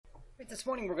This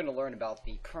morning we're going to learn about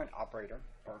the current operator,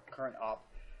 or current op,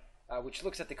 which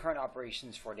looks at the current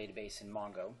operations for a database in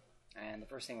Mongo. And the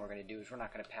first thing we're going to do is we're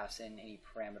not going to pass in any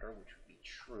parameter, which would be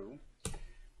true.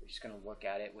 We're just going to look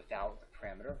at it without the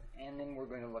parameter, and then we're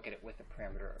going to look at it with the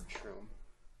parameter of true.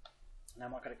 And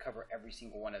I'm not going to cover every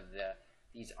single one of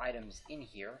these items in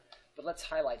here, but let's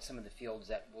highlight some of the fields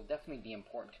that will definitely be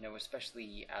important to know,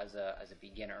 especially as a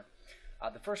beginner.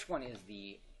 The first one is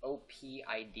the OP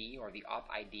ID, or the op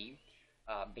ID.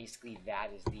 Basically, that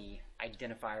is the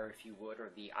identifier, if you would,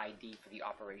 or the ID for the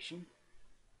operation.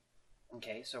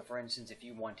 Okay, so for instance, if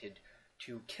you wanted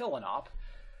to kill an op,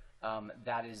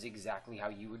 that is exactly how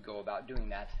you would go about doing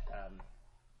that.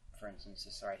 For instance,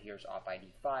 this right here is op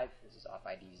ID 5, this is op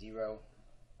ID 0,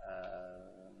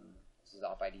 this is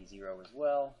op ID 0 as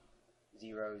well,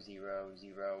 0, 0,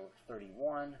 0,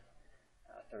 31,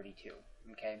 32.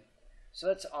 Okay, so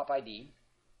that's op ID.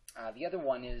 The other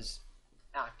one is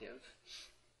active.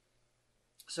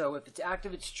 So if it's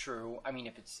active, it's true. I mean,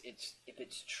 if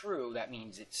it's true, that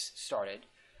means it's started.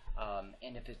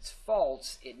 And if it's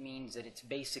false, it means that it's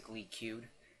basically queued,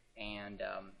 and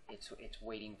it's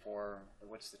waiting for,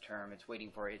 what's the term? It's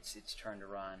waiting for its turn to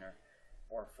run,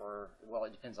 or for, well,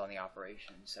 it depends on the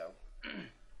operation. So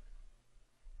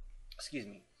excuse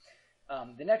me.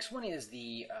 The next one is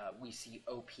the we see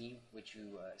OP, which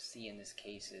you see in this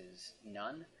case is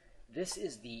none. This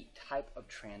is the type of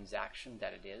transaction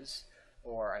that it is,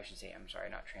 or I should say, I'm sorry,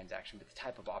 not transaction, but the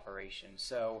type of operation.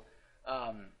 So,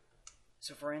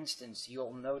 so for instance,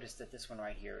 you'll notice that this one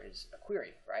right here is a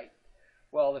query, right?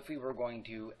 Well, if we were going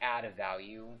to add a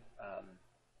value,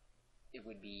 it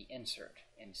would be insert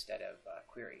instead of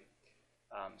query.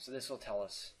 So this will tell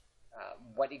us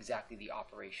what exactly the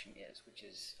operation is, which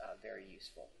is very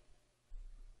useful.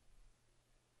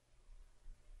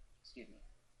 Excuse me.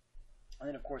 And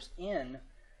then, of course, in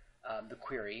the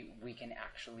query, we can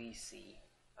actually see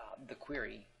the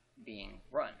query being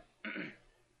run.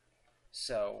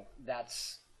 So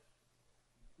that's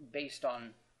based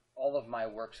on all of my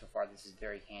work so far. This is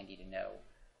very handy to know.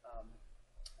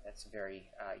 That's very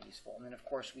useful. And then, of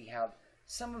course, we have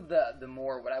some of the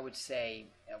more, what I would say,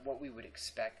 what we would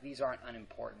expect. These aren't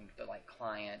unimportant, but like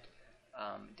client,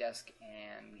 desk,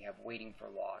 and we have waiting for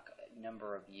lock,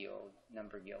 number of yields,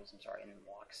 I'm sorry, and then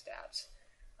lock stats.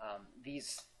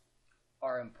 These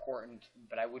are important,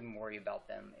 but I wouldn't worry about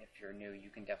them if you're new. You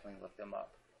can definitely look them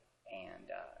up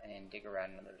and dig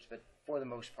around in others. But for the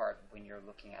most part, when you're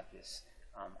looking at this,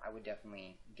 I would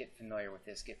definitely get familiar with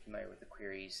this, get familiar with the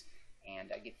queries,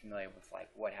 and get familiar with like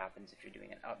what happens if you're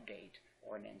doing an update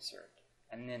or an insert.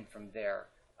 And then from there,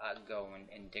 go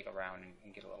and dig around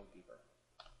and get a little deeper.